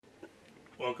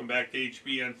Welcome back to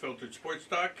HB Unfiltered Sports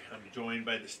Talk. I'm joined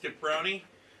by the Stiff Brownie.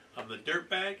 I'm the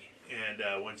Dirtbag.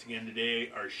 And once again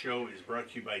today, our show is brought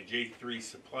to you by J3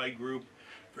 Supply Group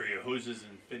for your hoses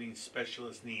and fitting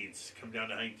specialist needs. Come down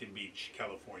to Huntington Beach,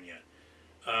 California.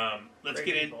 Let's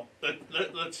get into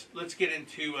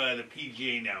the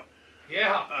PGA now.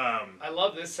 Yeah, I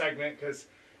love this segment because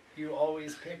you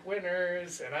always pick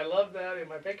winners, and I love that in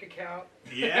my bank account.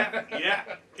 Yeah.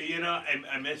 You know,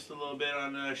 I missed a little bit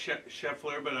on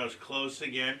Scheffler, but I was close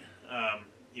again,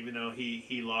 even though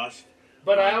he lost.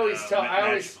 But on, I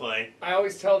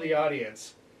always tell the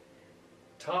audience,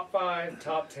 top 5,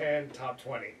 top 10, top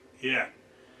 20. Yeah.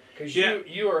 Because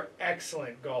you are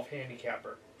excellent golf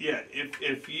handicapper. Yeah,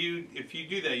 if you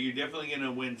do that, you're definitely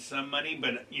gonna win some money.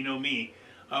 But you know me,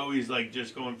 I always like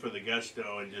just going for the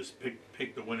gusto and just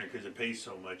pick the winner because it pays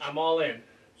so much. I'm all in.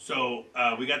 So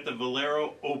we got the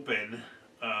Valero Open.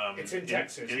 It's in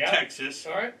Texas. In Texas.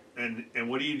 All right. And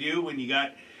what do you do when you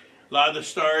got a lot of the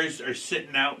stars are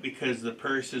sitting out because the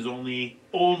purse is only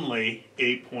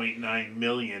 8.9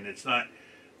 million. It's not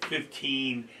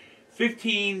 15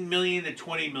 million to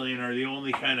 20 million are the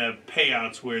only kind of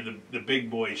payouts where the big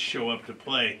boys show up to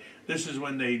play. This is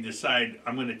when they decide,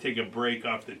 I'm going to take a break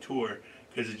off the tour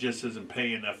because it just doesn't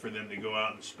pay enough for them to go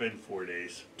out and spend 4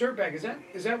 days. Dirtbag,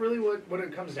 is that really what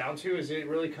it comes down to? Is it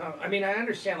really I mean, I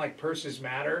understand like purses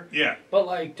matter. Yeah. But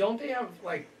like, don't they have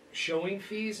like showing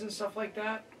fees and stuff like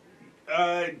that?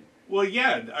 Well,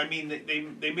 yeah. I mean,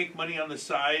 they make money on the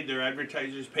side. Their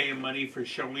advertisers pay them money for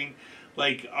showing.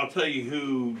 Like, I'll tell you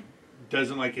who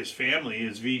doesn't like his family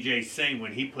is Vijay Singh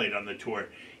when he played on the tour.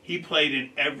 He played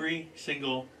in every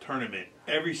single tournament,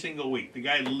 every single week. The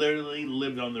guy literally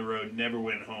lived on the road, never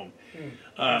went home.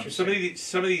 Some of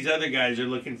these other guys are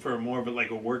looking for more of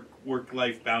a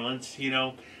work-life balance, you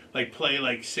know, like play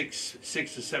like six to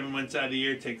 7 months out of the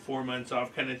year, take 4 months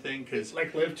off, kind of thing. Cause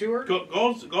like Live Tour.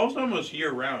 Golf's almost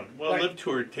year round. Well, Live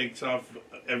Tour takes off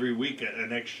every week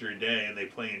an extra day, and they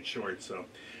play in shorts. So.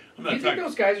 Do you think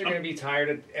those guys are going to be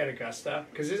tired at Augusta?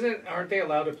 Because aren't they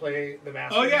allowed to play the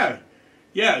Masters? Oh yeah.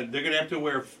 They're going to have to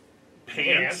wear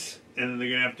pants, and they're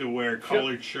going to have to wear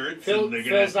collared shirts. Phil's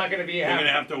not going to be. They're going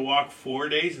to have to walk 4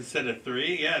 days instead of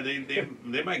 3. Yeah,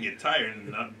 they might get tired and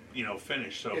not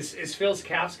finish. So is Phil's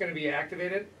calves going to be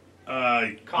activated?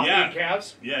 Coffee and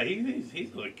calves. Yeah,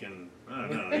 he's looking. I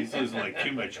don't know. He's losing like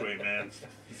too much weight, man.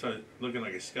 He's looking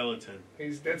like a skeleton.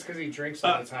 That's because he drinks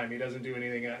all the time. He doesn't do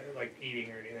anything like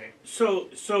eating or anything. So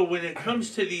when it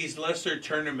comes to these lesser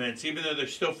tournaments, even though they're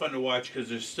still fun to watch because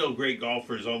there's still great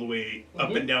golfers all the way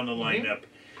up and down the lineup,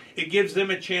 it gives them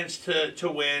a chance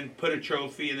to win, put a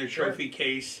trophy in their trophy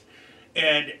case,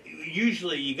 and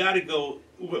usually you got to go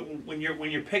when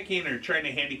you're picking or trying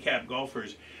to handicap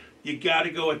golfers. You got to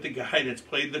go with the guy that's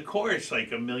played the course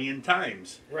like a million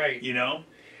times. Right. You know?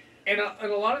 And a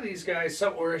lot of these guys,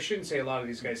 or I shouldn't say a lot of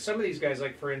these guys, some of these guys,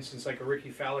 like for instance, like a Ricky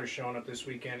Fowler showing up this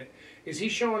weekend, is he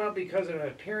showing up because of an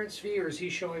appearance fee, or is he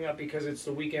showing up because it's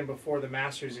the weekend before the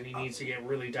Masters and he needs to get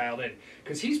really dialed in?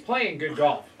 Because he's playing good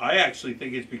golf. I actually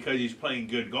think it's because he's playing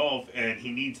good golf and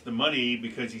he needs the money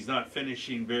because he's not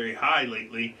finishing very high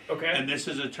lately. Okay. And this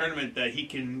is a tournament that he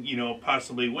can,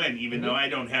 possibly win, even though I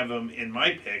don't have him in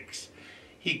my picks.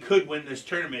 He could win this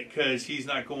tournament because he's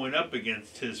not going up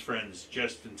against his friends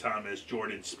Justin Thomas,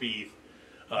 Jordan Spieth,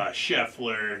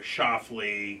 Scheffler,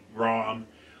 Schauffele, Rahm.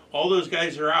 All those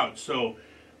guys are out. So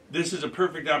this is a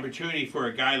perfect opportunity for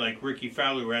a guy like Ricky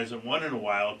Fowler, who hasn't won in a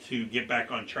while, to get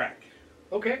back on track.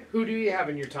 Okay. Who do you have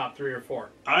in your top 3 or 4?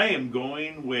 I am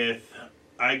going with,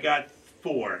 I got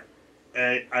 4.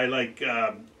 I like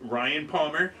Ryan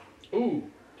Palmer. Ooh,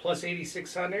 plus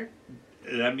 8,600.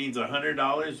 That means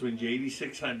 $100 wins you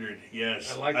 $8,600.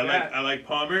 Yes, I like that. I like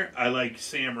Palmer. I like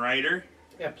Sam Ryder.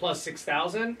 Yeah, plus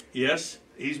 6,000. Yes,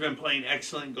 he's been playing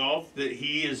excellent golf. That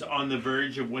he is on the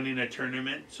verge of winning a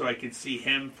tournament, so I could see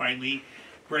him finally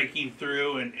breaking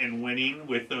through and winning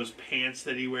with those pants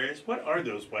that he wears. What are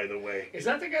those, by the way? Is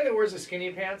that the guy that wears the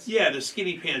skinny pants? Yeah, the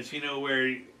skinny pants.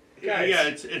 Where guys. Yeah,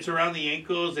 it's around the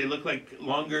ankles. They look like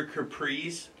longer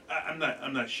capris. I'm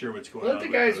not sure what's going on. Let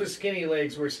the guys with skinny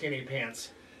legs wear skinny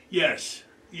pants. Yes.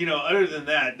 Other than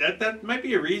that might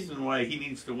be a reason why he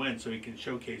needs to win, so he can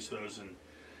showcase those and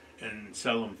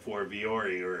sell them for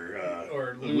Viore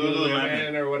or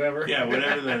Lululemon or whatever. Yeah,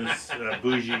 whatever those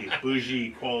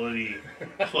bougie quality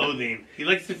clothing. He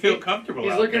likes to feel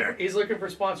comfortable out there. He's looking for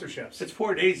sponsorships. It's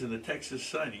 4 days in the Texas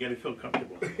sun. You got to feel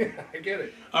comfortable. I get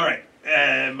it. All right.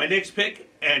 My next pick,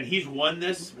 and he's won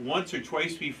this once or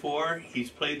twice before.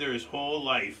 He's played there his whole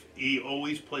life. He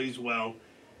always plays well.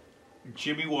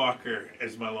 Jimmy Walker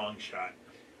as my long shot.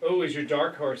 Oh, is your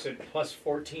dark horse at plus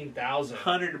 14,000?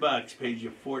 $100 pays you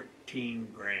 14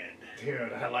 grand.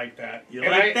 Dude, I like that. You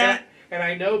like that? And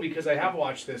I know because I have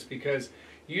watched this, because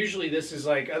usually this is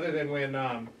like, other than when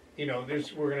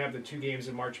we're gonna have the 2 games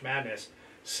of March Madness.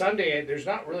 Sunday, there's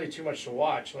not really too much to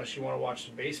watch unless you want to watch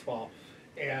some baseball.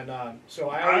 And so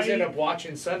I always end up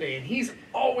watching Sunday, and he's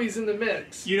always in the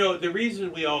mix. The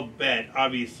reason we all bet,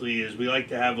 obviously, is we like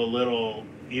to have a little,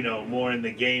 more in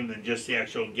the game than just the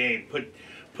actual game.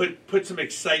 Put some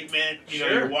excitement. Sure.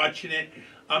 You're watching it.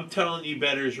 I'm telling you,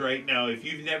 bettors, right now, if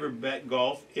you've never bet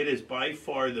golf, it is by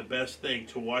far the best thing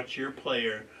to watch your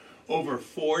player over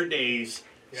 4 days,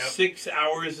 6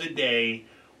 hours a day,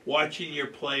 watching your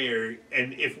player.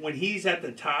 And when he's at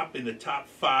the top, in the top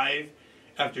 5,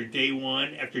 after day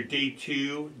 1, after day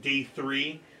 2, day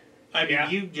 3, I mean,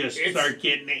 you just start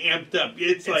getting amped up.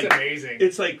 It's like amazing.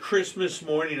 It's like Christmas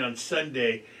morning on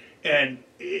Sunday, and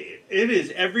it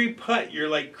is every putt you're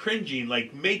like cringing,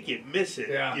 like make it, miss it,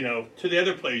 to the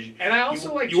other players. And I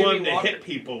also like you Jimmy want him to Walker. hit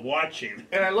people watching.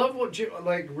 And I love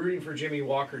rooting for Jimmy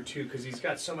Walker too, because he's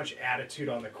got so much attitude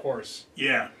on the course.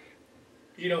 Yeah.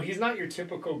 He's not your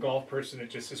typical golf person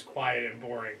that just is quiet and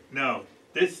boring. No.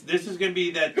 This is going to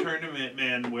be that tournament,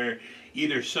 man, where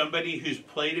either somebody who's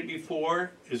played it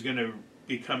before is going to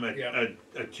become a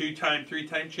 2-time,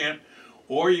 3-time champ,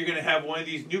 or you're going to have one of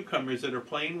these newcomers that are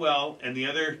playing well and the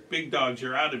other big dogs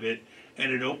are out of it,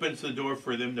 and it opens the door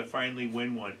for them to finally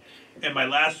win one. And my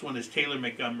last one is Taylor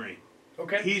Montgomery.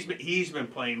 Okay. He's been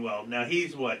playing well. Now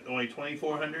he's what, only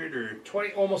 2,400 or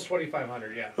almost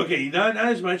 2,500, yeah. Okay, not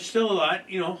as much, still a lot.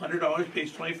 $100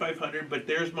 pays 2,500. But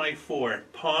there's my 4: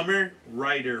 Palmer,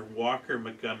 Ryder, Walker,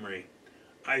 Montgomery.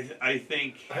 I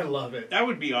think I love it. That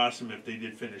would be awesome if they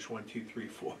did finish 1, 2, 3,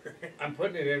 4. I'm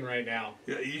putting it in right now.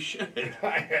 Yeah, you should.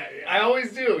 I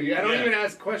always do. I don't even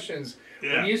ask questions.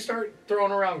 Yeah. When you start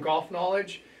throwing around golf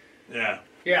knowledge. Yeah,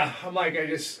 I'm like,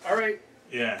 all right.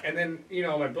 Yeah. And then,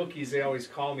 my bookies, they always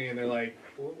call me and they're like,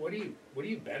 what are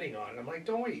you betting on? I'm like,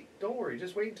 don't worry,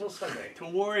 just wait until Sunday.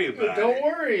 Don't worry about it. Don't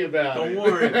worry about it. Don't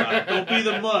worry about it. Don't be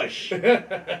the mush.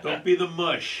 Don't be the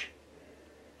mush.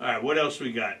 All right, what else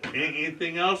we got?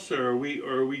 Anything else, or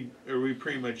are we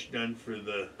pretty much done for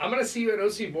the? I'm gonna see you at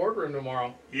OC Boardroom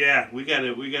tomorrow. Yeah, we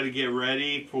gotta get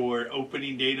ready for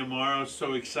opening day tomorrow.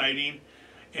 So exciting,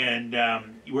 and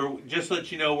we're just to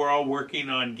let you know, we're all working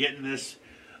on getting this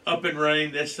up and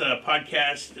running, this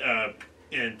podcast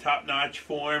in top-notch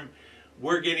form.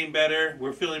 We're getting better.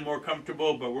 We're feeling more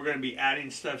comfortable, but we're going to be adding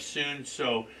stuff soon.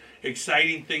 So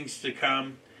exciting things to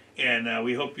come, and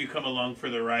we hope you come along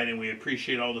for the ride, and we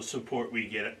appreciate all the support we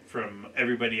get from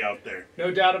everybody out there.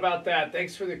 No doubt about that.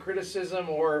 Thanks for the criticism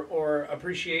or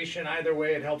appreciation. Either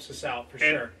way, it helps us out for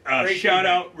sure. Shout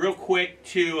out real quick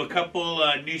to a couple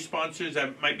new sponsors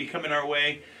that might be coming our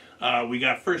way. We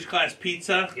got First Class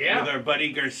Pizza with our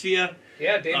buddy Garcia.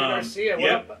 Yeah, David Garcia.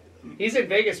 Yep. He's in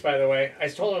Vegas, by the way. I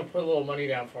told him to put a little money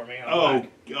down for me. We're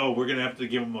going to have to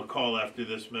give him a call after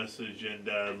this message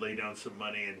and lay down some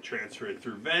money and transfer it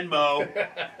through Venmo.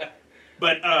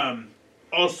 But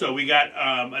also, we got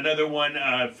another one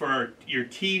for your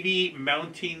TV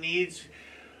mounting needs.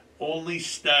 Only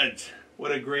Studs.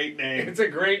 What a great name. It's a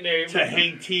great name. To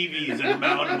hang TVs and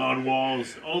mount them on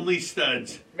walls. Only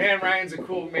Studs. Man, Ryan's a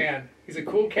cool man. He's a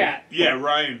cool cat. Yeah,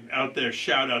 Ryan out there.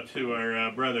 Shout out to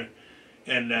our brother.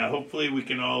 And hopefully we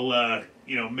can all,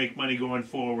 make money going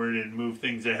forward and move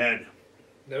things ahead.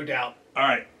 No doubt. All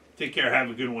right. Take care. Have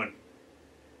a good one.